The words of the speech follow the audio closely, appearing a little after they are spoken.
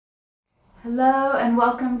Hello and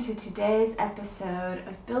welcome to today's episode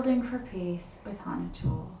of Building for Peace with Hannah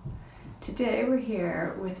Jewell. Today we're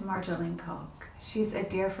here with Marjolaine Koch. She's a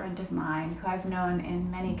dear friend of mine who I've known in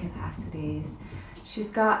many capacities. She's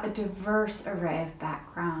got a diverse array of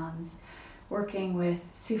backgrounds, working with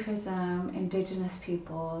Sufism, Indigenous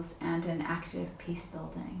peoples, and in active peace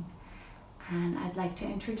building. And I'd like to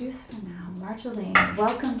introduce her now. Marjolaine,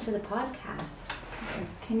 welcome to the podcast.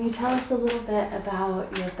 Can you tell us a little bit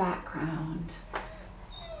about your background?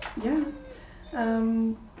 Yeah.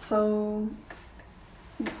 So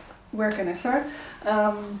where can I start?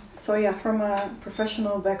 From a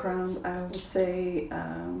professional background, I would say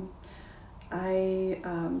I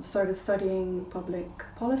started studying public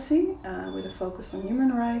policy with a focus on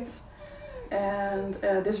human rights, and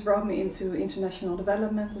this brought me into international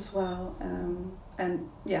development as well.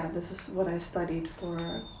 This is what I studied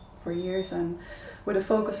for years, and with a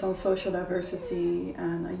focus on social diversity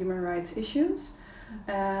and human rights issues.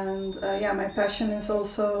 And my passion is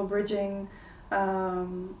also bridging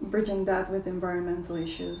that with environmental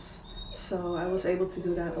issues. So I was able to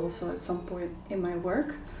do that also at some point in my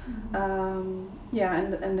work. And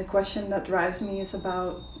the question that drives me is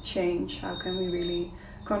about change. How can we really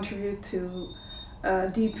contribute to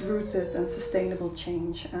deep-rooted and sustainable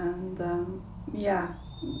change? And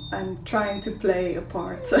I'm trying to play a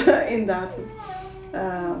part in that.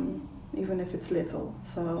 Even if it's little.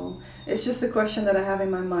 So it's just a question that I have in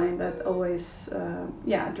my mind that always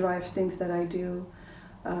drives things that I do,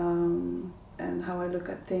 and how I look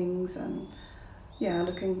at things, and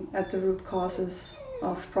looking at the root causes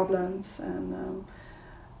of problems, and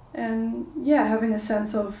having a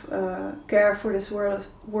sense of care for this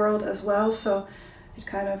world as well. So it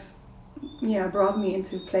kind of brought me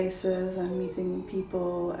into places and meeting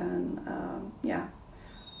people, and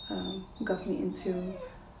got me into.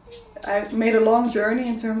 I made a long journey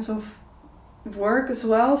in terms of work as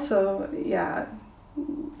well. So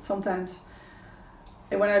sometimes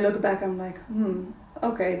when I look back, I'm like,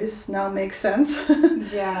 okay, this now makes sense.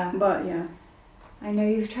 Yeah. But yeah. I know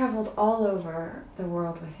you've traveled all over the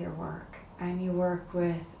world with your work, and you work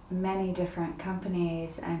with many different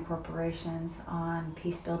companies and corporations on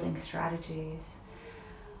peace building strategies.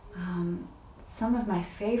 Some of my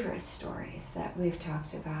favorite stories that we've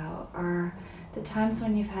talked about are the times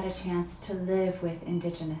when you've had a chance to live with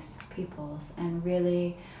Indigenous peoples and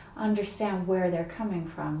really understand where they're coming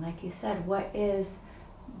from. Like you said, what is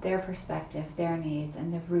their perspective, their needs,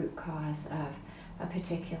 and the root cause of a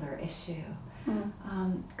particular issue.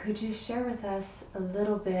 Could you share with us a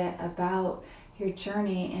little bit about your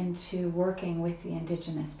journey into working with the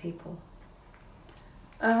Indigenous people?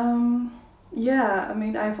 I've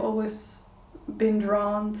always been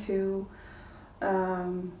drawn to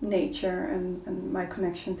nature and my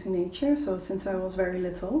connection to nature, so since I was very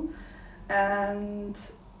little, and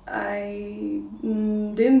I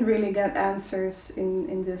didn't really get answers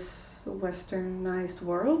in this westernized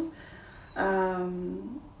world.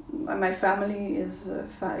 My family is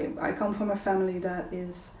I come from a family that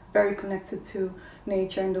is very connected to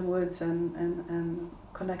nature and the woods and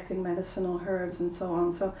collecting medicinal herbs and so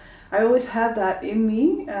on, so I always had that in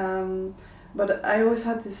me, but I always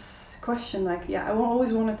had this question, I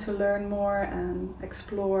always wanted to learn more and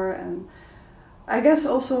explore, and I guess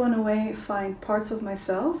also in a way find parts of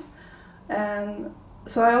myself, and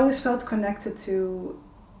so I always felt connected to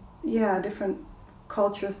different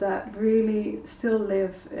cultures that really still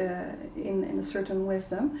live in a certain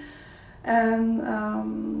wisdom. And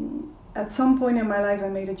at some point in my life I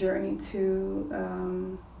made a journey to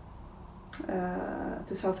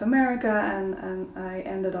South America, and I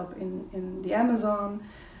ended up in the Amazon,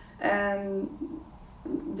 and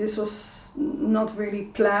this was not really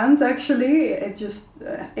planned actually. It just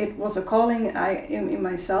it was a calling in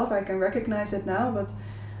myself. I can recognize it now, but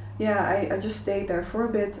I just stayed there for a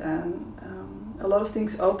bit, and a lot of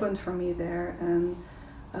things opened for me there, and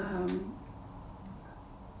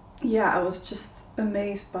I was just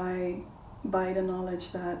amazed by the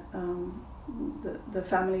knowledge that the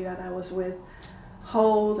family that I was with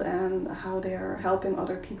hold, and how they are helping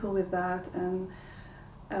other people with that, and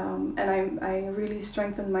I really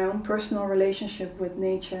strengthened my own personal relationship with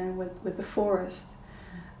nature and with the forest,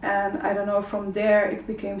 and I don't know, from there it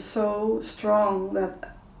became so strong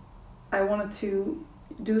that I wanted to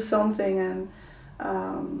do something and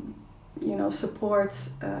support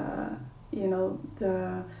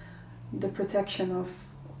the protection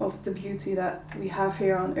of the beauty that we have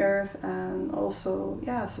here on earth, and also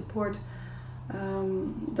support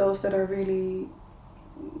those that are really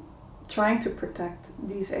trying to protect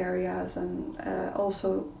these areas, and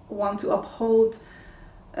also want to uphold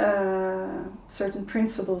certain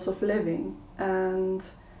principles of living. And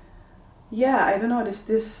yeah, I don't know,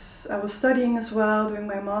 this I was studying as well, doing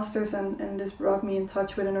my master's, and this brought me in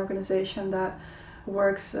touch with an organization that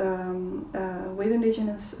works with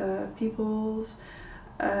indigenous peoples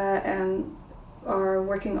and are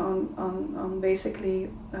working on basically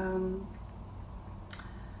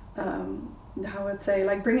how I'd say,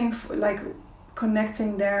 like bringing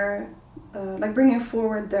connecting their bringing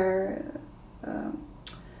forward their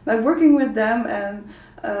like working with them and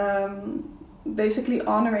basically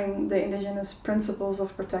honoring the indigenous principles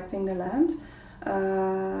of protecting the land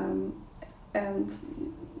and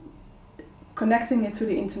connecting it to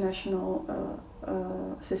the international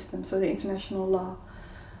system, so the international law.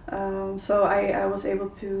 So I was able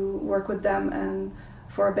to work with them and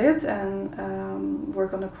for a bit and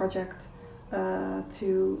work on a project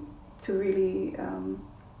to really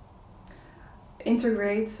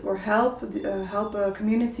integrate or help a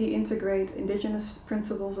community integrate indigenous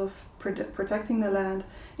principles of protecting the land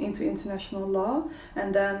into international law,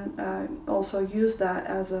 and then also use that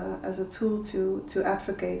as a tool to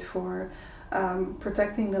advocate for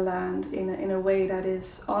protecting the land in a way that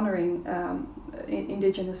is honoring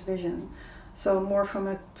indigenous vision. So more from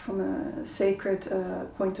a sacred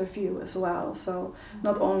point of view as well. So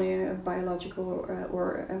not only a biological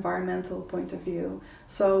or environmental point of view.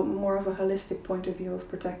 So more of a holistic point of view of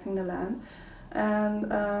protecting the land. And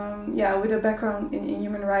with a background in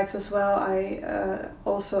human rights as well, I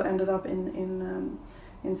also ended up in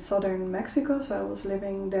southern Mexico. So I was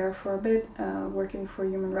living there for a bit, working for a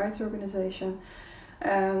human rights organization,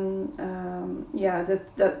 and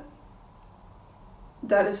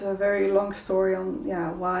that is a very long story on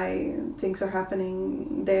why things are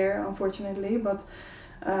happening there, unfortunately. But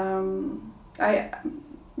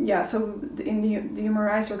so in the human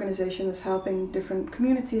rights organization is helping different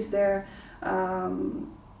communities there,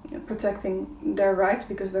 protecting their rights,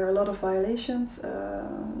 because there are a lot of violations.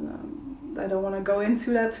 I don't want to go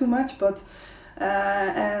into that too much, but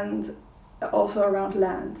and also around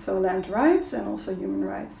land, so land rights and also human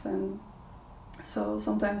rights. And so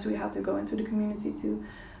sometimes we had to go into the community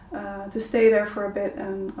to stay there for a bit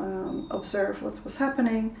and observe what was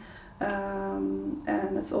happening,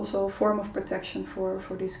 and it's also a form of protection for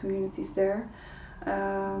these communities there.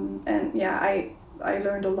 I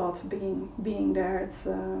learned a lot being there. It's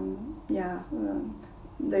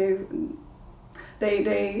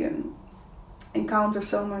they encounter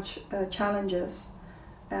so much challenges,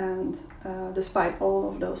 and despite all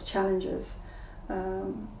of those challenges,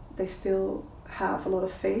 they still have a lot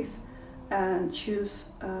of faith and choose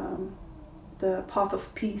the path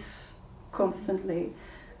of peace constantly,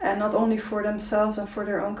 and not only for themselves and for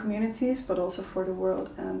their own communities, but also for the world,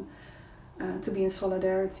 and to be in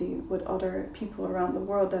solidarity with other people around the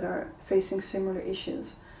world that are facing similar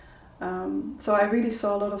issues. So I really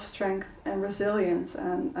saw a lot of strength and resilience,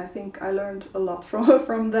 and I think I learned a lot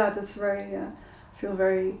from that. It's very I feel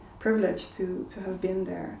very privileged to have been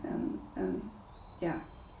there, and yeah.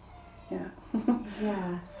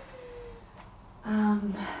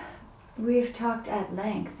 We've talked at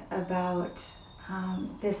length about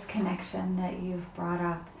this connection that you've brought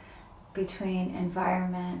up between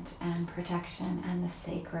environment and protection and the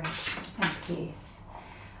sacred and peace.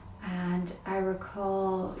 And I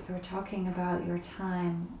recall you were talking about your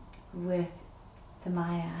time with the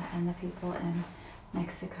Maya and the people in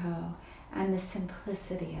Mexico and the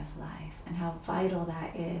simplicity of life and how vital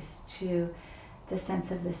that is to the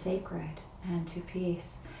sense of the sacred and to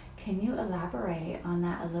peace. Can you elaborate on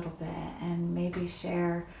that a little bit and maybe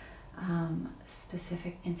share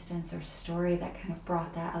specific instance or story that kind of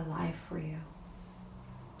brought that alive for you?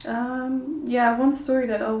 One story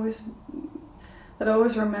that I always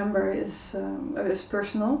remember is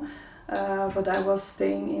personal, but I was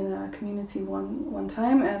staying in a community one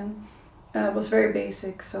time, and it was very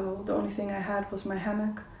basic. So the only thing I had was my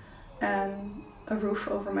hammock and a roof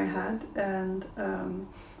over my head, and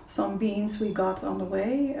some beans we got on the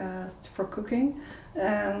way for cooking,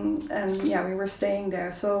 and we were staying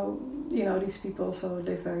there. So these people also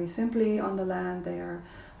live very simply on the land. They are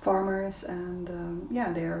farmers, and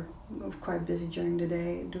they are quite busy during the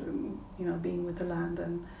day, being with the land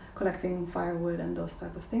and collecting firewood and those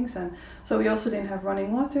type of things. And so we also didn't have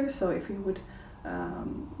running water. So if we would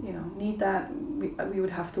need that, we would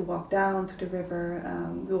have to walk down to the river,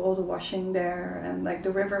 do all the washing there, and like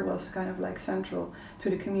the river was kind of like central to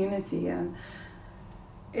the community. And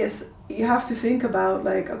you have to think about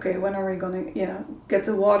like, okay, when are we gonna get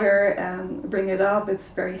the water and bring it up? It's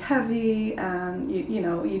very heavy, and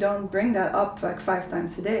you don't bring that up like 5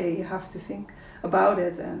 times a day. You have to think about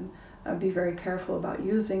it and be very careful about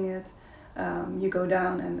using it. You go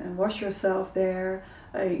down and wash yourself there.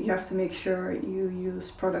 You have to make sure you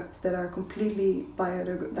use products that are completely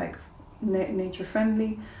nature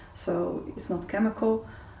friendly, so it's not chemical.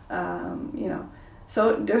 You know,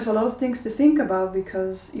 so there's a lot of things to think about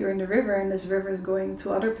because you're in the river and this river is going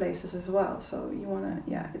to other places as well. So you wanna,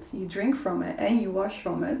 you drink from it and you wash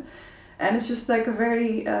from it, and it's just like a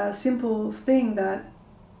very simple thing that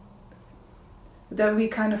we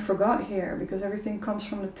kind of forgot here because everything comes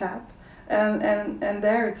from the tap, and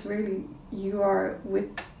there it's really you are with,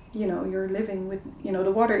 you know, you're living with, you know,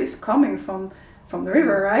 the water is coming from the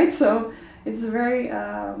river, right? So it's very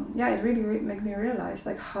it really makes me realize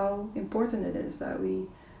like how important it is that we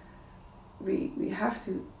have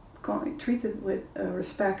to treat it with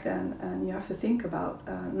respect, and you have to think about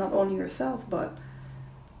not only yourself but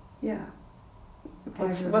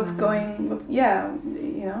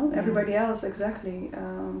everybody else, exactly.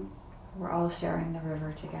 We're all sharing the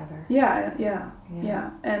river together. Yeah,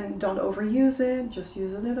 and don't overuse it, just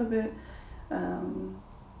use a little bit. When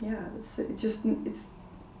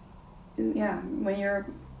you're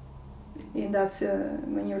in that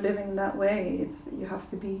when you're living that way, you have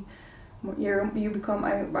to be you become,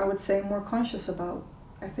 I would say, more conscious about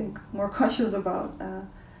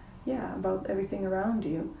about everything around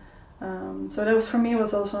you. So that was, for me,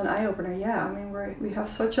 was also an eye-opener. I mean, we have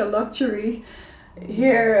such a luxury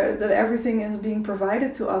here that everything is being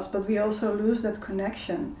provided to us, but we also lose that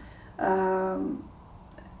connection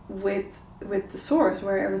with the source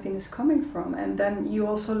where everything is coming from, and then you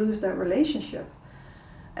also lose that relationship.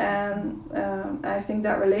 And I think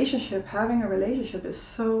that having a relationship is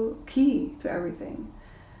so key to everything,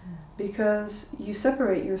 because you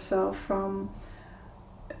separate yourself from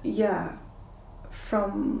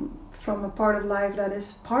a part of life that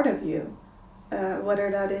is part of you, whether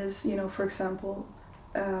that is, you know, for example,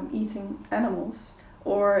 eating animals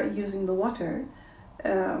or using the water.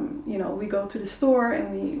 You know, we go to the store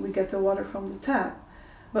and we get the water from the tap,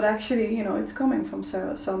 but actually, you know, it's coming from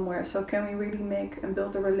somewhere. So can we really make and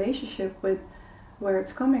build a relationship with where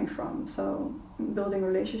it's coming from? So building a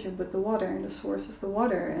relationship with the water and the source of the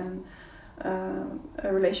water, and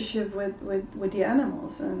a relationship with the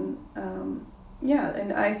animals, and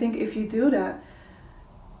and I think if you do that,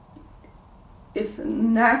 it's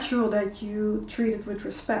natural that you treat it with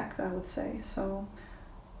respect, I would say. So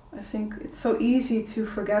I think it's so easy to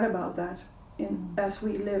forget about that as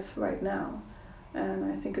we live right now,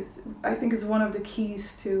 and I think it's one of the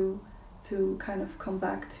keys to kind of come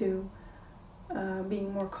back to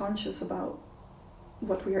being more conscious about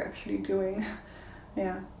what we are actually doing.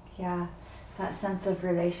 Yeah, that sense of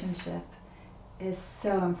relationship is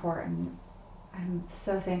so important. I'm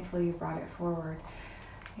so thankful you brought it forward.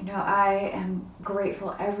 You know, I am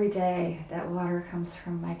grateful every day that water comes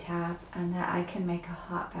from my tap and that I can make a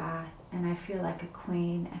hot bath, and I feel like a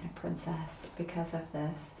queen and a princess because of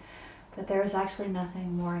this. But there is actually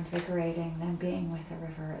nothing more invigorating than being with the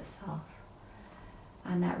river itself.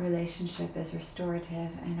 And that relationship is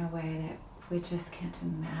restorative in a way that we just can't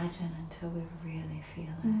imagine until we really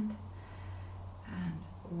feel it. And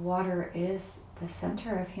water is the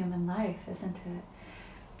center of human life, isn't it?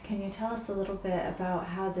 Can you tell us a little bit about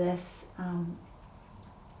how this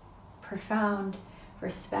profound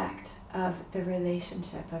respect of the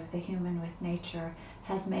relationship of the human with nature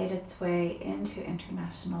has made its way into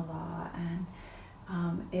international law and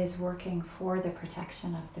is working for the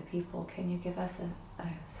protection of the people? Can you give us a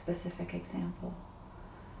specific example?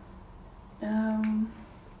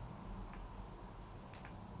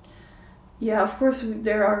 Yeah, of course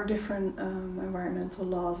there are different environmental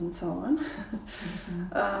laws and so on.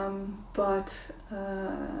 But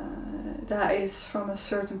that is from a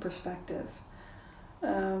certain perspective.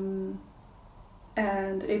 And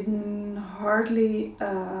it hardly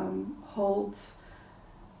holds,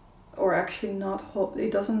 or actually not hold, it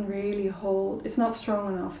doesn't really hold, it's not strong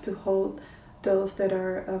enough to hold those that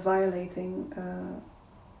are violating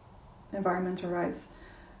environmental rights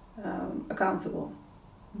accountable.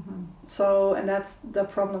 So, and that's the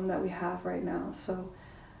problem that we have right now. So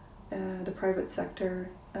the private sector,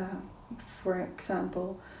 for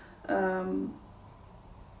example,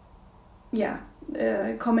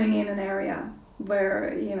 coming in an area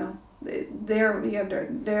where, you know,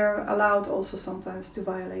 they're allowed also sometimes to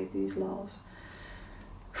violate these laws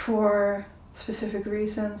for specific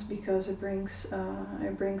reasons, because it brings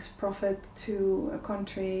profit to a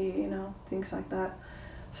country, you know, things like that.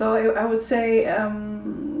 So I would say,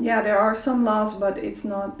 there are some laws, but it's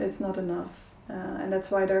not enough, and that's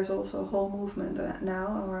why there's also a whole movement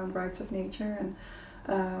now around rights of nature and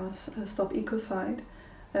Stop Ecocide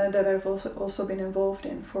that I've also been involved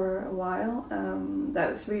in for a while.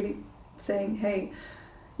 That is really saying, hey,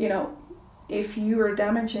 you know, if you are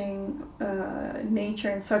damaging nature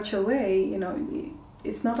in such a way, you know,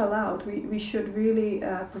 it's not allowed. We should really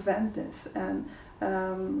prevent this, and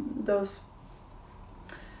those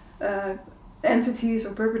entities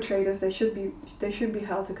or perpetrators, they should be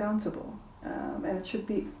held accountable, and it should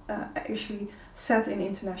be actually set in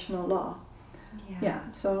international law. Yeah.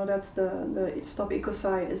 So that's the Stop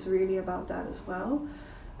Ecocide is really about that as well.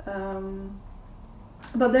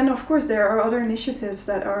 But then, of course, there are other initiatives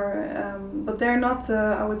that are, but they're not,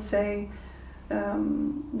 I would say,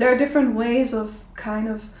 there are different ways of kind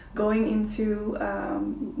of going into,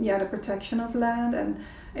 the protection of land, and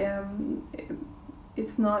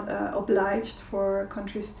it's not obliged for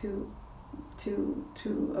countries to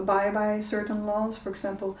abide by certain laws. For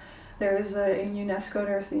example, there is in UNESCO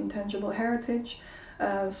there's the intangible heritage.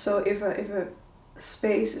 So if a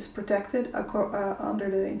space is protected under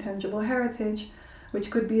the intangible heritage, which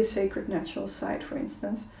could be a sacred natural site, for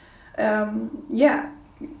instance,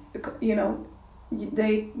 you know,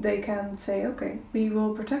 they can say, okay, we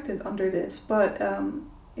will protect it under this, but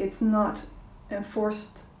it's not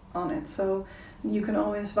enforced on it. So you can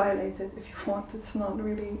always violate it if you want. It's not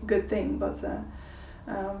really a good thing, but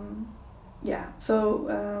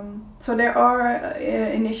so there are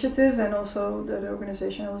initiatives, and also the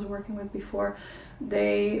organization I was working with before,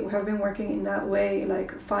 they have been working in that way,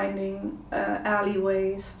 like finding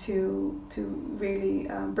alleyways to really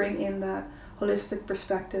bring in that holistic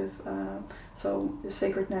perspective. So the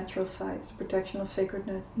sacred natural sites, the protection of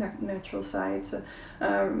sacred natural sites,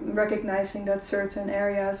 recognizing that certain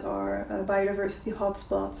areas are biodiversity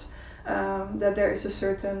hotspots, that there is a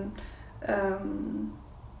certain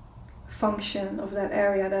function of that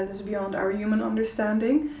area that is beyond our human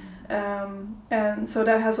understanding. And so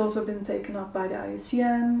that has also been taken up by the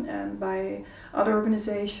IUCN and by other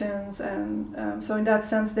organizations, and so in that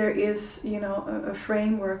sense there is, you know, a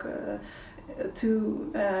framework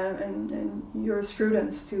and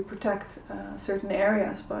jurisprudence to protect certain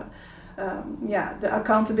areas, but the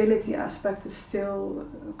accountability aspect is still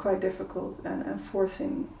quite difficult, and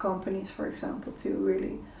forcing companies, for example, to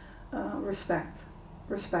really respect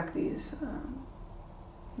these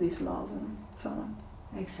laws and so on.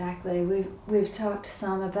 Exactly. We've talked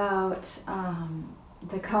some about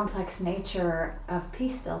the complex nature of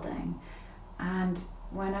peace building, and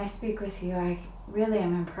when I speak with you, I really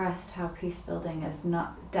am impressed how peace building is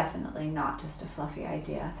definitely not just a fluffy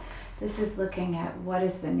idea. This is looking at what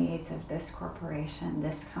is the needs of this corporation,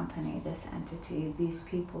 this company, this entity, these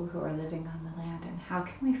people who are living on the land, and how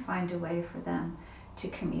can we find a way for them to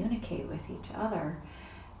communicate with each other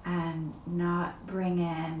and not bring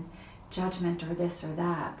in judgment or this or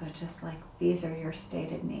that, but just like, these are your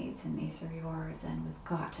stated needs and these are yours, and we've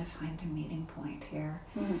got to find a meeting point here.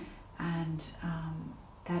 Mm-hmm. And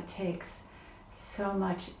that takes so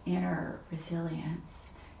much inner resilience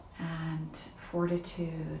and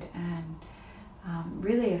fortitude, and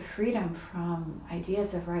really a freedom from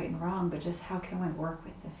ideas of right and wrong, but just how can we work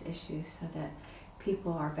with this issue so that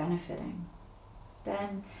people are benefiting.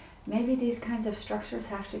 Then maybe these kinds of structures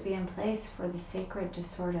have to be in place for the sacred to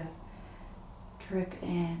sort of drip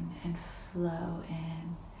in and flow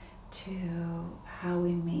in to how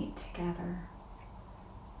we meet together.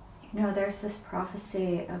 You know, there's this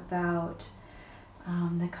prophecy about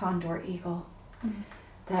the condor eagle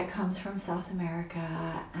that comes from South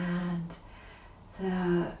America, and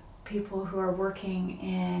the people who are working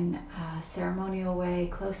in a ceremonial way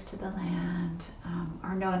close to the land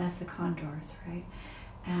are known as the condors, right?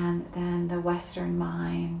 And then the Western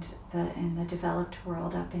mind in the developed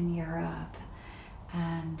world up in Europe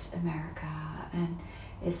and America, and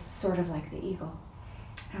is sort of like the eagle.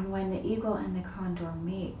 And when the eagle and the condor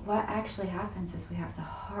meet, what actually happens is we have the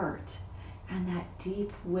heart and that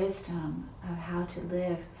deep wisdom of how to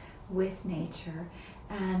live with nature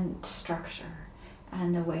and structure,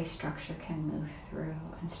 and the way structure can move through.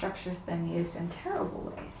 And structure's been used in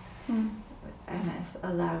terrible ways, and has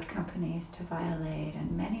allowed companies to violate,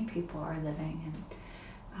 and many people are living in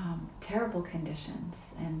terrible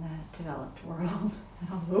conditions in the developed world and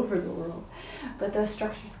all over the world. But those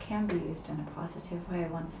structures can be used in a positive way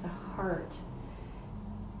once the heart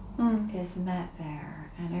is met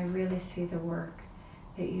there. And I really see the work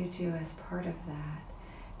that you do as part of that.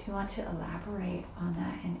 Do you want to elaborate on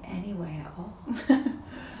that in any way at all?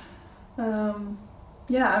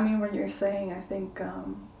 I mean, what you're saying, I think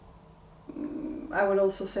I would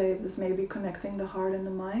also say this may be connecting the heart and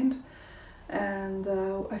the mind. And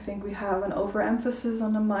I think we have an overemphasis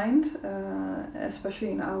on the mind,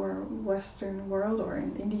 especially in our Western world, or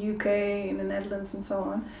in the UK, in the Netherlands and so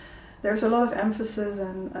on. There's a lot of emphasis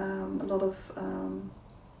and a lot of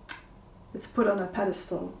it's put on a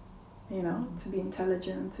pedestal, you know, to be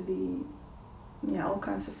intelligent, to be, yeah, all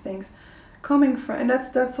kinds of things coming from, and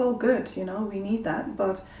that's all good, you know, we need that.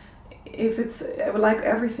 But if it's like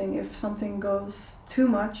everything, if something goes too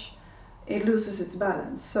much, it loses its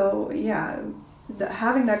balance. So yeah,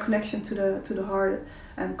 having that connection to the heart,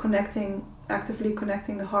 and actively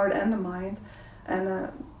connecting the heart and the mind, and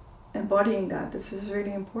embodying that, this is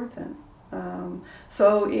really important.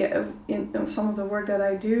 So yeah, in some of the work that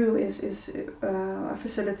I do is I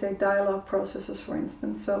facilitate dialogue processes, for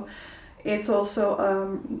instance. So it's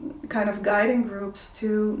also kind of guiding groups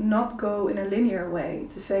to not go in a linear way,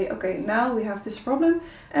 to say, okay, now we have this problem,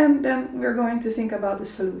 and then we're going to think about the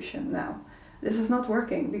solution now. This is not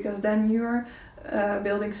working, because then you're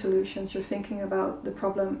building solutions, you're thinking about the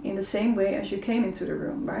problem in the same way as you came into the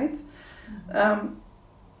room, right? Mm-hmm.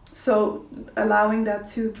 So allowing that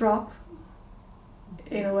to drop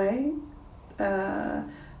in a way,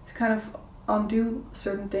 to kind of undo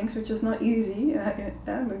certain things, which is not easy,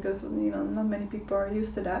 because, you know, not many people are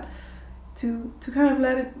used to that. To kind of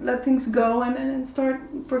let things go and start.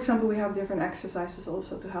 For example, we have different exercises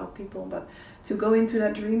also to help people, but to go into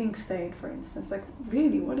that dreaming state, for instance, like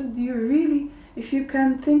really, what do you really, if you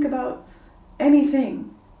can think about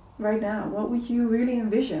anything right now, what would you really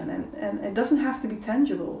envision? And it doesn't have to be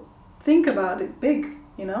tangible. Think about it big,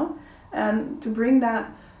 you know, and to bring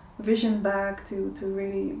that vision back, to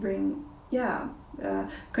really bring,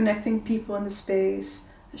 connecting people in the space,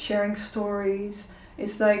 sharing stories.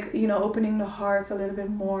 It's like, you know, opening the heart a little bit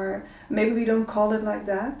more. Maybe we don't call it like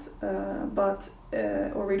that, but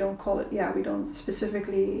or we don't call it, we don't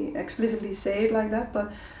explicitly say it like that,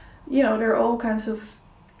 but, you know, there are all kinds of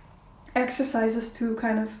exercises to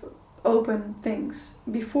kind of open things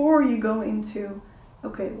before you go into,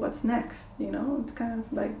 okay, what's next, you know. It's kind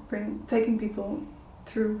of like taking people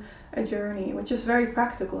through a journey, which is very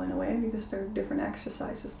practical in a way, because there are different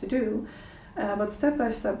exercises to do, but step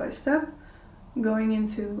by step, going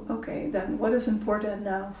into, okay, then what is important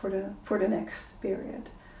now for the next period.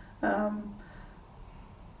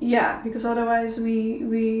 Because otherwise we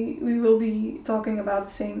will be talking about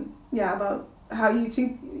the same, about how you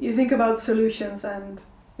think about solutions, and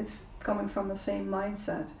it's coming from the same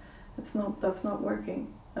mindset. That's not working,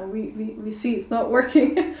 and we see it's not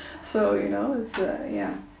working. So, you know, it's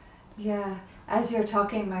Yeah, as you're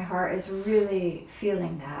talking, my heart is really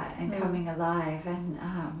feeling that and coming alive, and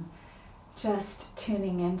just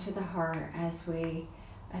tuning into the heart as we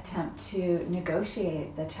attempt to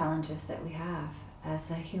negotiate the challenges that we have as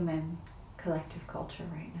a human collective culture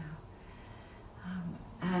right now.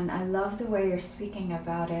 And I love the way you're speaking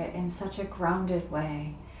about it in such a grounded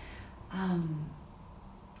way.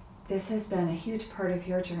 This has been a huge part of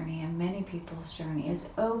your journey, and many people's journey, is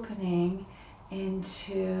opening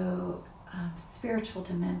into spiritual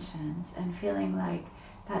dimensions and feeling like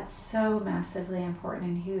that's so massively important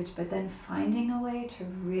and huge, but then finding a way to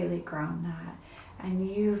really ground that. And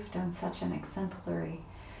you've done such an exemplary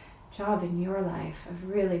job in your life of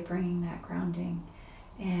really bringing that grounding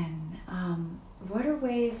in. What are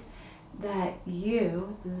ways that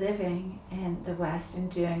you, living in the West and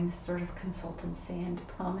doing this sort of consultancy and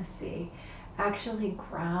diplomacy, actually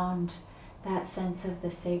ground that sense of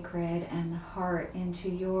the sacred and the heart into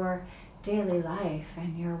your daily life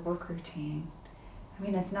and your work routine? I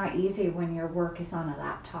mean, it's not easy when your work is on a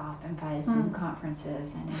laptop and via Zoom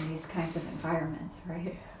conferences and in these kinds of environments,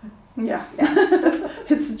 right? Yeah.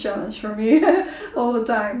 It's a challenge for me all the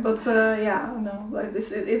time. But like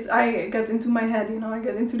this, I get into my head, you know, I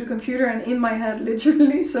get into the computer and in my head,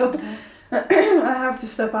 literally. So I have to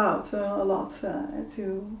step out a lot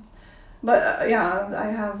But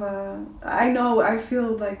I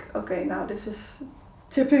feel like, okay, now this is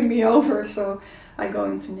tipping me over, so I go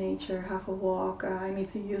into nature, have a walk. I need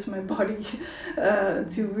to use my body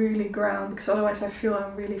to really ground, because otherwise I feel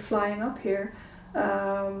I'm really flying up here,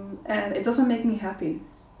 and it doesn't make me happy.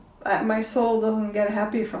 My soul doesn't get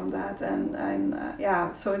happy from that, and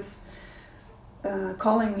so it's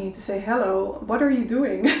calling me to say, hello, what are you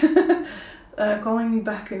doing? Calling me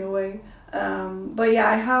back in a way. But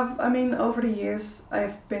yeah, over the years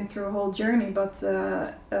I've been through a whole journey, but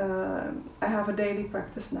I have a daily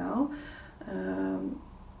practice now,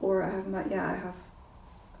 or I have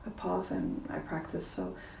a path and I practice.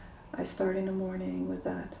 So I start in the morning with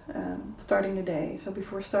that, starting the day. So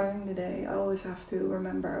before starting the day, I always have to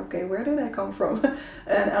remember, okay, where did I come from?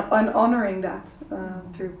 and honoring that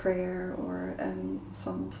through prayer and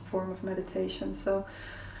some form of meditation. So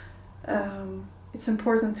it's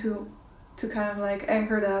important to kind of like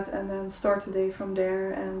anchor that and then start the day from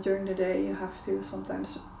there. And during the day you have to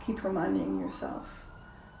sometimes keep reminding yourself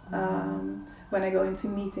When I go into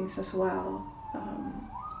meetings as well,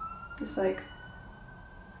 it's like,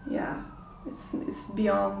 yeah, it's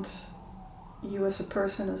beyond you as a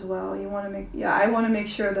person as well. You want to I want to make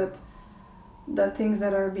sure that things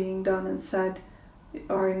that are being done and said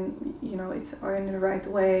are in, are in the right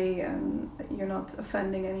way, and you're not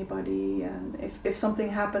offending anybody. And if something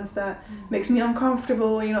happens that makes me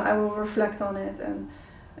uncomfortable, I will reflect on it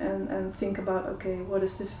and think about, okay, what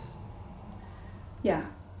is this? Yeah,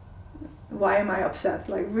 why am I upset?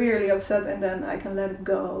 Like really upset, and then I can let it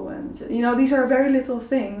go. And these are very little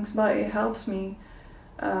things, but it helps me.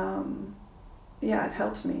 It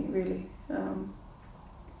helps me really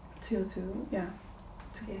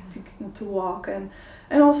to walk, and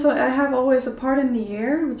also I have always a part in the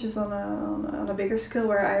year which is on a bigger scale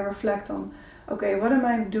where I reflect on, okay, what am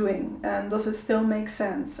I doing, and does it still make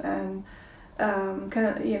sense, and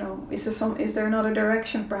is there another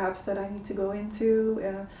direction perhaps that I need to go into?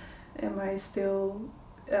 Am I still?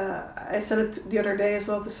 I said it the other day as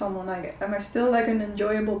well to someone, like, am I still like an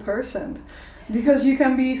enjoyable person? Because you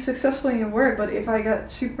can be successful in your work, but if I get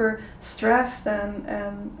super stressed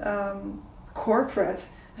and corporate,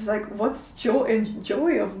 it's like, what's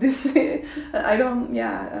joy of this? I don't.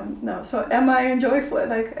 No. So am I enjoyable?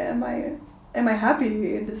 Like, am I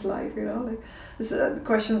happy in this life? Like, this the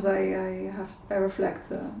questions I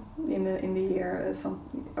reflect in the year,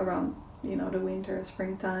 around the winter,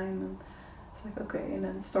 springtime, and it's like, okay, and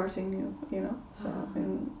then starting new, so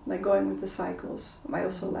and like going with the cycles. I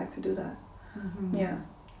also like to do that. Mm-hmm. Yeah.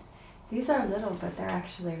 These are little, but they're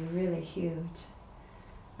actually really huge.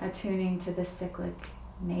 Attuning to the cyclic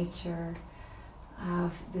nature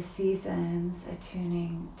of the seasons,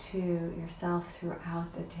 attuning to yourself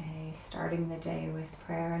throughout the day, starting the day with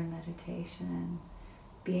prayer and meditation,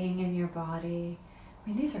 being in your body. I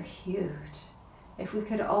mean, these are huge. If we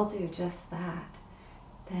could all do just that,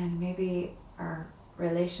 then maybe our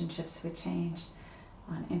relationships would change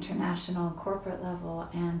on international and corporate level,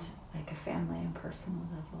 and like a family and personal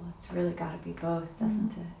level. It's really got to be both,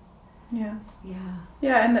 doesn't it? Yeah. Yeah.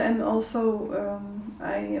 Yeah, and also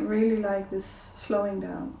I really like this slowing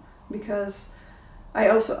down, because I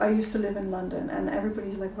used to live in London, and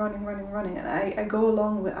everybody's like running, and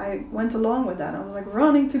I went along with that. I was like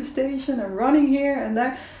running to the station and running here and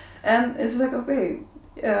there, and it's like, okay,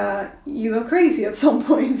 you go crazy at some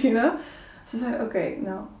point, So it's like, okay,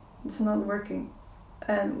 no, it's not working.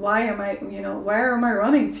 And why am I, where am I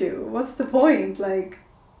running to? What's the point? Like,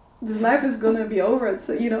 this life is gonna be over.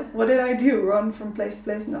 So, what did I do? Run from place to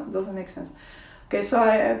place? No, it doesn't make sense. Okay, so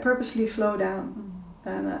I purposely slow down.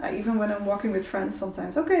 And even when I'm walking with friends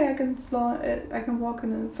sometimes, okay, I can walk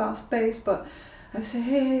in a fast pace, but I say,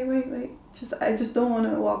 hey, wait, I just don't want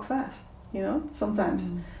to walk fast, Sometimes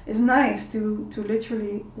it's nice to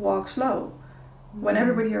literally walk slow. When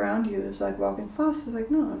everybody around you is like walking fast, it's like,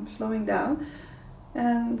 no, I'm slowing down.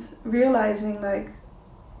 And realizing, like,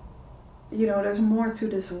 there's more to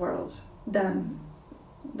this world than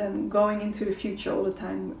going into the future all the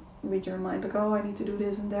time with your mind, like, oh, I need to do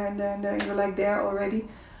this and there and there and there. You're like there already.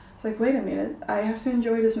 It's like, wait a minute, I have to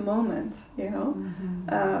enjoy this moment,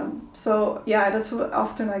 So yeah, that's what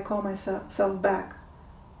often I call myself back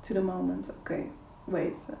to the moment. Okay,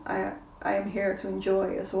 wait, I am here to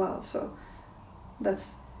enjoy as well. So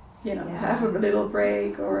that's have a little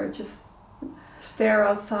break, or just stare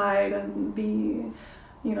outside and be,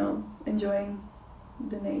 enjoying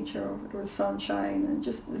the nature or the sunshine, and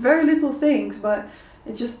just very little things, but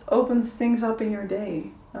it just opens things up in your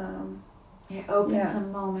day. It opens a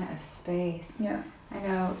moment of space. Yeah. I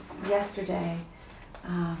know yesterday,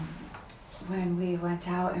 when we went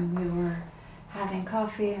out and we were having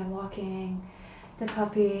coffee and walking the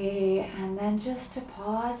puppy, and then just to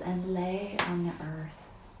pause and lay on the earth.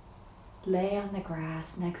 Lay on the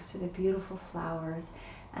grass next to the beautiful flowers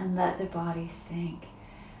and let the body sink.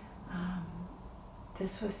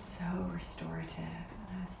 This was so restorative. And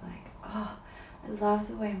I was like, oh, I love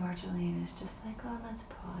the way Marjolaine is just like, oh, let's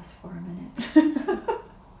pause for a minute.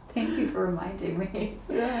 Thank you for reminding me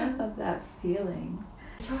of that feeling.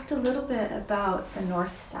 We talked a little bit about the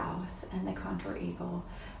north-south and the condor eagle,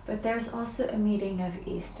 but there's also a meeting of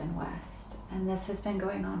east and west. And this has been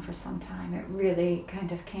going on for some time. It really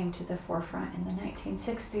kind of came to the forefront in the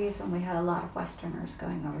 1960s when we had a lot of Westerners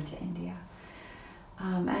going over to India.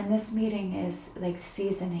 And this meeting is like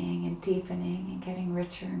seasoning and deepening and getting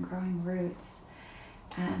richer and growing roots.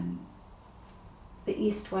 And the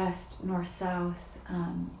east-west, north-south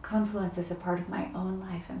confluence is a part of my own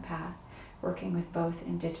life and path, working with both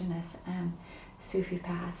indigenous and Sufi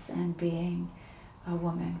paths and being a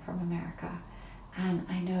woman from America. And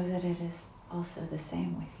I know that it is also the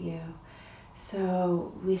same with you.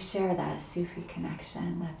 So we share that Sufi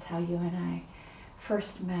connection. That's how you and I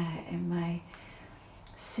first met in my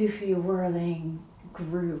Sufi whirling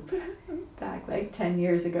group back like 10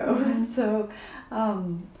 years ago. Mm-hmm. So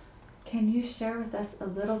can you share with us a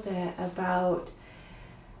little bit about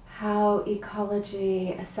how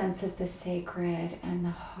ecology, a sense of the sacred, and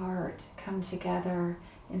the heart come together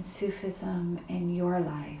in Sufism in your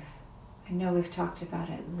life? I know we've talked about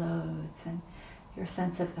it loads, and your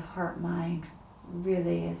sense of the heart-mind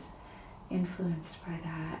really is influenced by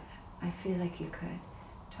that. I feel like you could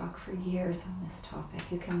talk for years on this topic.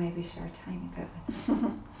 You can maybe share a tiny bit with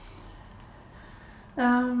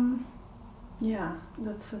us. Yeah,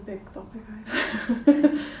 that's a big topic.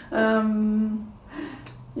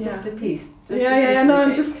 Just a piece. No,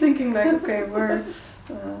 I'm just thinking like, okay, where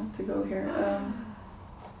to go here.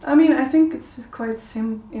 I mean, I think it's quite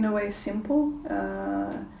in a way simple.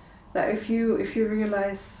 That if you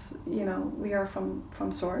realize, you know, we are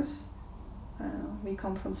from source, we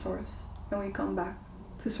come from source, and we come back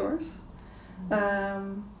to source.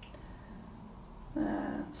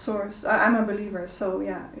 Source. I'm a believer, so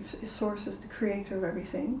yeah. If source is the creator of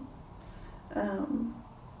everything,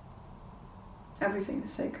 everything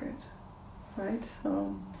is sacred, right?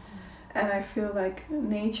 So, and I feel like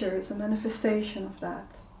nature is a manifestation of that.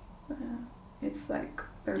 It's like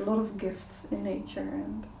there are a lot of gifts in nature,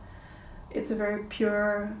 and it's a very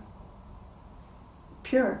pure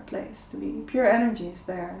place to be. Pure energy is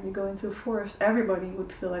there. You go into a forest, everybody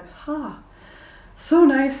would feel like, so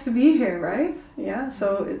nice to be here, right? Yeah.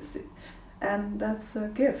 So and that's a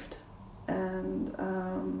gift, and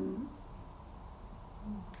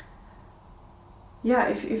yeah.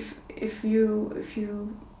 If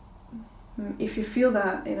you feel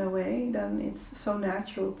that in a way, then it's so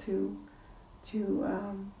natural to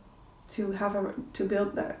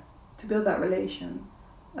build that relation,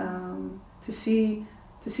 to see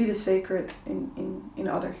the sacred in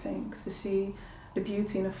other things, to see the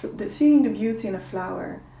beauty seeing the beauty in a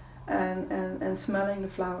flower, and smelling the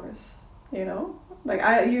flowers. You know, like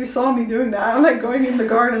you saw me doing that. I'm like going in the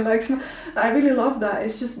garden, like I really love that.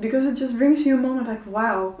 It's just because it just brings you a moment like,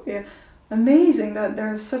 wow, yeah, amazing that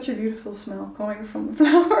there's such a beautiful smell coming from the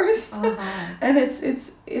flowers. And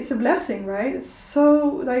it's a blessing, right? It's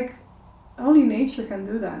so like only nature can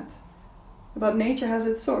do that. But nature has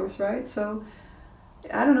its source, right? So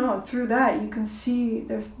I don't know, through that you can see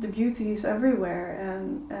there's the beauty is everywhere,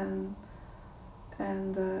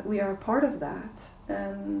 and we are a part of that,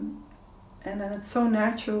 and then it's so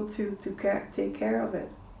natural to take care of it,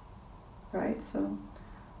 right? So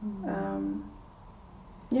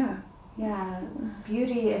yeah,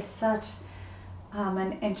 beauty is such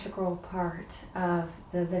an integral part of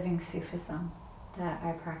the living Sufism that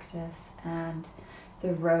I practice, and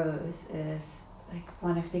the rose is like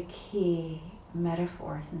one of the key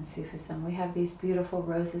metaphors in Sufism. We have these beautiful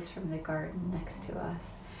roses from the garden next to us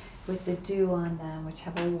with the dew on them, which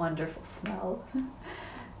have a wonderful smell.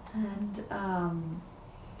 And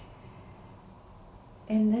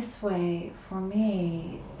in this way, for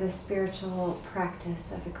me, the spiritual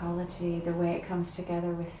practice of ecology, the way it comes together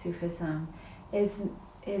with Sufism,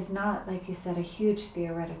 is not, like you said, a huge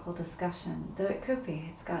theoretical discussion, though it could be.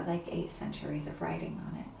 It's got like 8 centuries of writing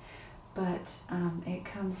on it. But it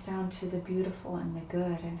comes down to the beautiful and the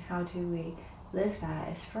good, and how do we live that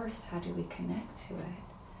is first, how do we connect to it?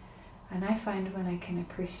 And I find when I can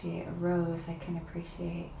appreciate a rose, I can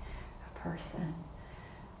appreciate a person.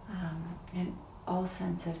 And all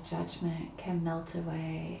sense of judgment can melt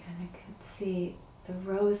away, and I could see the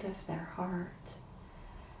rose of their heart,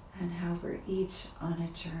 and how we're each on a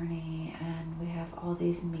journey, and we have all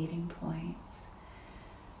these meeting points.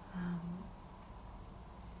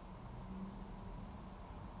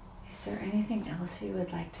 Is there anything else you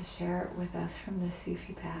would like to share with us from the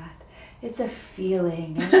Sufi path? It's a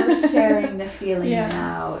feeling, and we're sharing the feeling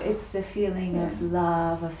now. It's the feeling of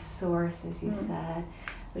love, of source, as you said,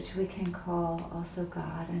 which we can call also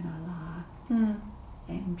God and Allah,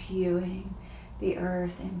 imbuing the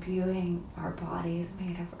earth, imbuing our bodies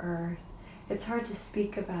made of earth. It's hard to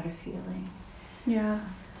speak about a feeling. Yeah,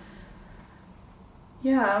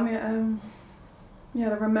 I mean,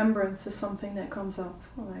 the remembrance is something that comes up,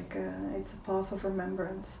 like it's a path of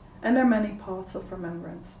remembrance, and there are many paths of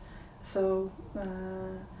remembrance. So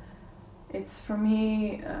it's for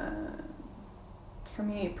me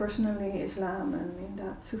personally, Islam, and in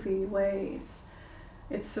that Sufi way,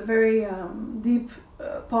 it's a very deep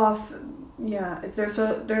path. Yeah,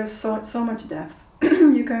 there's so much depth.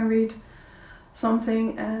 You can read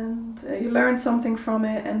something and you learn something from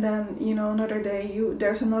it, and then another day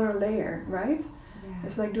there's another layer, right? Yeah.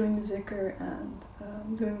 It's like doing the zikr, and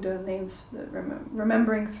doing the names,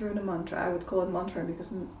 remembering through the mantra. I would call it mantra because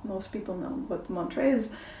most people know what mantra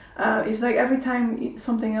is. It's like every time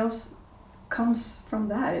something else comes from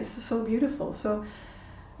that, it's so beautiful. So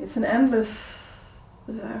it's an endless,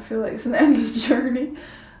 I feel like it's an endless journey.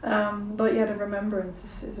 But yeah, the remembrance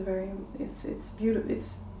is very, it's beautiful.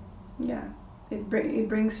 It's, yeah, we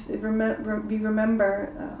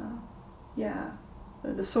remember,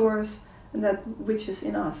 the source and that which is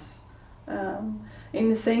in us. In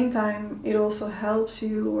the same time, it also helps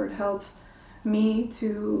you, or it helps me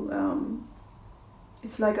to,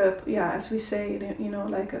 it's like as we say,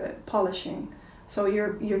 like a polishing. So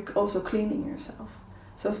you're also cleaning yourself.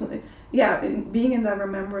 So being in that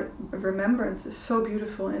remembrance is so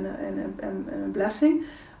beautiful and a blessing.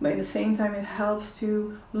 But in the same time, it helps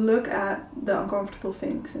to look at the uncomfortable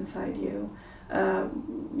things inside you,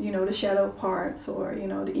 the shadow parts, or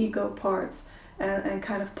the ego parts, and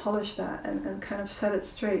kind of polish that and kind of set it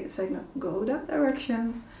straight. It's like, no, go that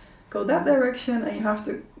direction, and you have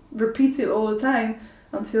to repeat it all the time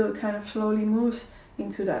until it kind of slowly moves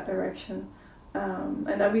into that direction.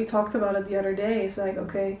 And that we talked about it the other day. It's like,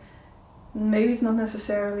 okay, maybe it's not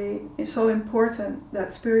necessarily so important,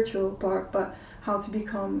 that spiritual part, but how to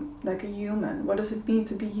become like a human. What does it mean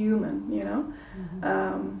to be human,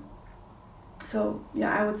 Mm-hmm. So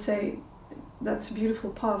yeah, I would say that's a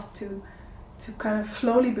beautiful path to kind of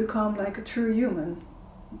slowly become like a true human.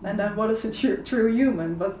 Mm-hmm. And then what is a true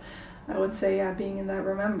human? But I would say, being in that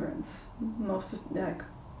remembrance,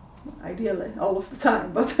 ideally all of the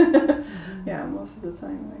time, but mm-hmm. Yeah, most of the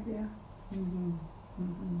time, Mm-hmm.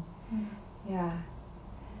 Mm-hmm. Yeah,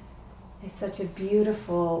 it's such a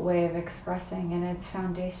beautiful way of expressing, and it's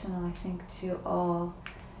foundational, I think, to all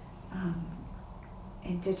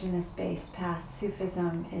indigenous-based paths.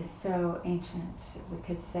 Sufism is so ancient. We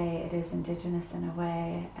could say it is indigenous in a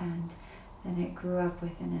way, and then it grew up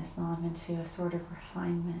within Islam into a sort of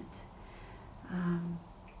refinement.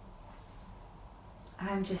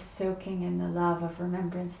 I'm just soaking in the love of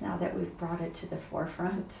remembrance now that we've brought it to the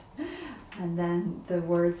forefront, and then the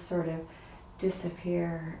words sort of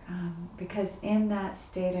disappear, because in that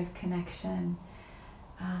state of connection,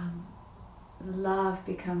 love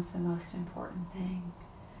becomes the most important thing.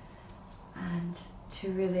 And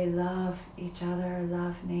to really love each other,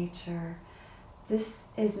 love nature, this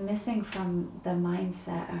is missing from the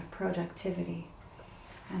mindset of productivity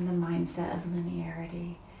and the mindset of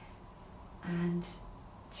linearity. And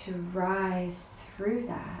to rise through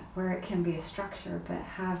that, where it can be a structure, but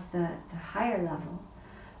have the higher level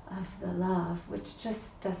of the love, which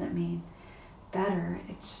just doesn't mean better,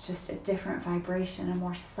 it's just a different vibration, a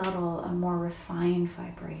more subtle, a more refined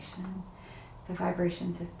vibration, the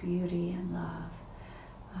vibrations of beauty and love.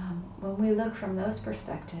 When we look from those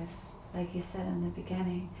perspectives, like you said in the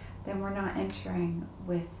beginning, then we're not entering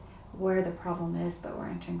with where the problem is, but we're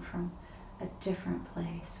entering from a different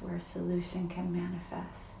place where a solution can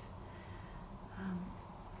manifest.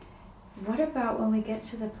 What about when we get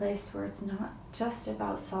to the place where it's not just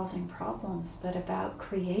about solving problems, but about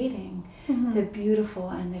creating mm-hmm. the beautiful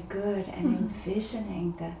and the good, and mm-hmm.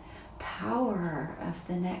 envisioning the power of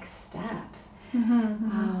the next steps?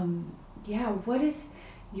 Mm-hmm. What is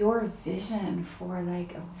your vision for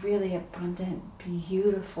like a really abundant,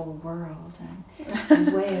 beautiful world and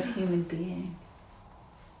a way of human being?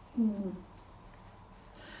 Mm.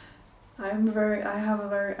 I have a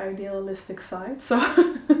very idealistic side, so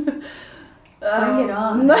bring it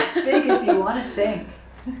on, as big as you want to think.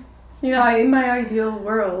 In my ideal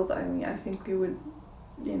world, I think we would,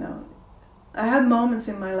 I had moments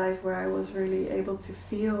in my life where I was really able to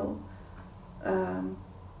feel, I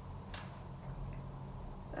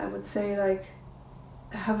would say like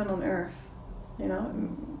heaven on earth,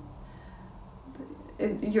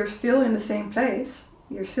 you're still in the same place,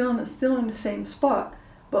 you're still in the same spot,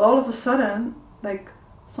 but all of a sudden, like,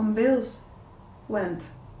 some veils went,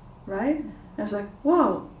 right? And I was like,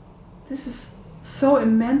 whoa, this is so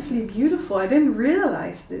immensely beautiful. I didn't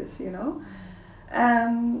realize this,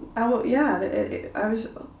 And I was.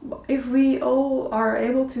 If we all are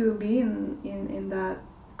able to be in that,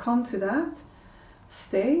 come to that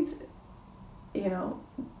state,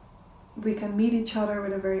 we can meet each other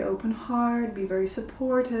with a very open heart, be very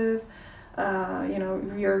supportive. We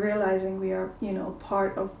are realizing we are,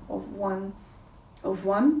 part of one,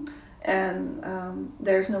 and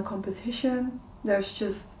there's no competition. There's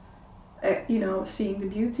just, seeing the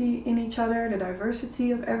beauty in each other, the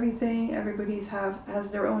diversity of everything. Everybody has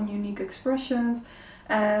their own unique expressions,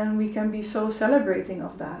 and we can be so celebrating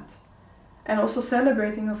of that, and also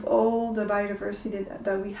celebrating of all the biodiversity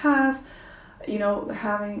that we have.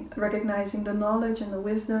 recognizing the knowledge and the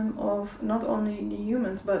wisdom of not only the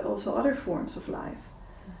humans but also other forms of life.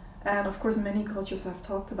 And of course many cultures have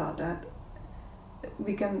talked about that.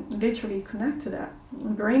 We can literally connect to that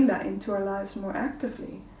and bring that into our lives more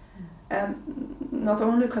actively, and not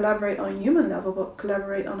only collaborate on a human level but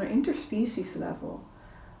collaborate on an interspecies level.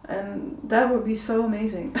 And that would be so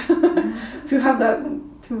amazing to have that,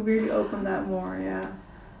 to really open that more.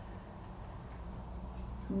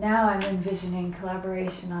 Now I'm envisioning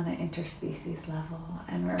collaboration on an interspecies level,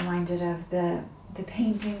 and reminded of the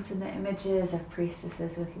paintings and the images of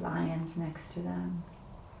priestesses with lions next to them,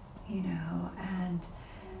 and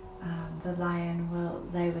the lion will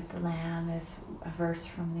lay with the lamb is a verse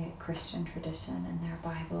from the Christian tradition in their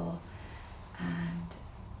Bible, and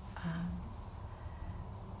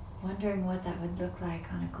wondering what that would look like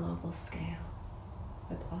on a global scale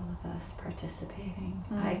with all of us participating.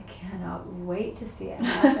 I cannot wait to see it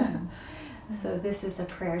happen. So this is a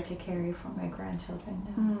prayer to carry for my grandchildren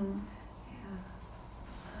now.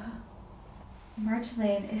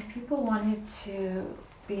 Marjolaine, if people wanted to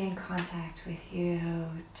be in contact with you,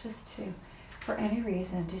 just to, for any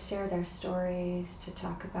reason, to share their stories, to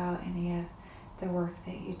talk about any of the work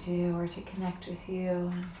that you do, or to connect with you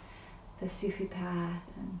on the Sufi path,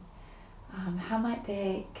 and how might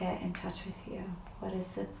they get in touch with you? What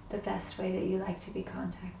is the best way that you like to be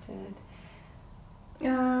contacted?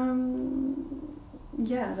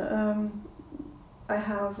 I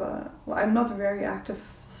have, I'm not very active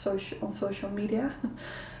on social media,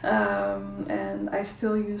 and I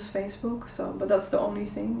still use Facebook, but that's the only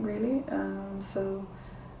thing really.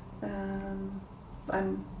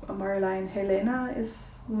 I'm Marjolein Helena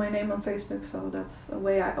is my name on Facebook, so that's a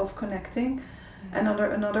way of connecting.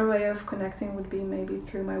 Another way of connecting would be maybe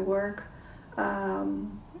through my work,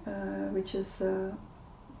 which is a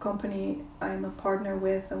company I'm a partner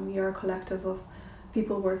with, and we are a collective of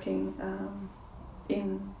people working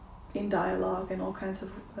in dialogue and all kinds of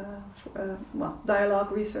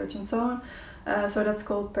dialogue research and so on. So that's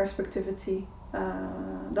called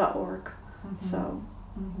perspectivity.org. So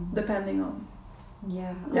depending on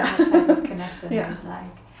what type of connection you'd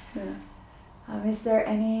like. Is there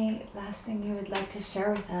any last thing you would like to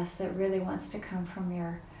share with us that really wants to come from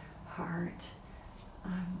your heart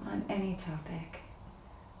on any topic?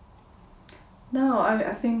 No,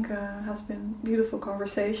 I think it has been a beautiful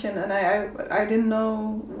conversation, and I didn't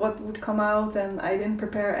know what would come out, and I didn't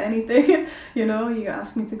prepare anything. You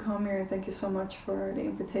asked me to come here, and thank you so much for the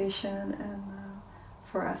invitation and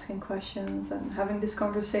for asking questions and having this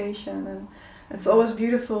conversation. And it's always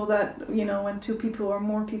beautiful that when two people or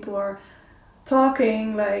more people are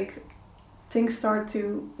talking, like things start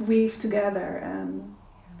to weave together, and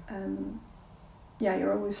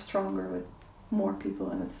you're always stronger with more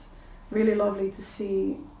people, and it's really lovely to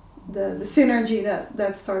see the synergy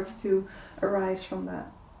that starts to arise from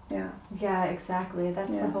that. Yeah, exactly.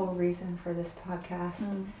 That's the whole reason for this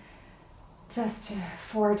podcast. Just to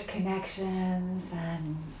forge connections,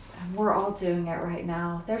 and we're all doing it right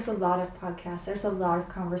now. There's a lot of podcasts, there's a lot of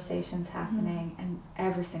conversations happening, and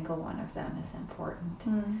every single one of them is important.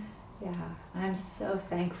 I'm so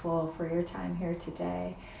thankful for your time here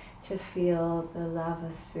today, to feel the love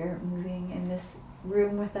of Spirit moving in this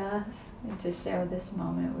room with us, and to share this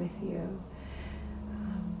moment with you.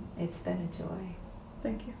 It's been a joy.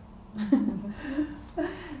 Thank you.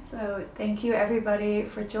 So thank you everybody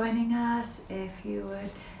for joining us. If you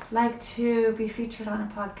would like to be featured on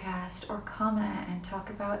a podcast or comment and talk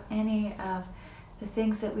about any of the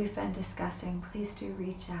things that we've been discussing, please do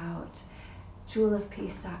reach out.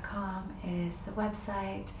 jewelofpeace.com is the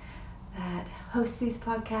website that hosts these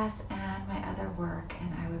podcasts and my other work,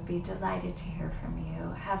 and I would be delighted to hear from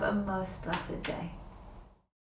you. Have a most blessed day.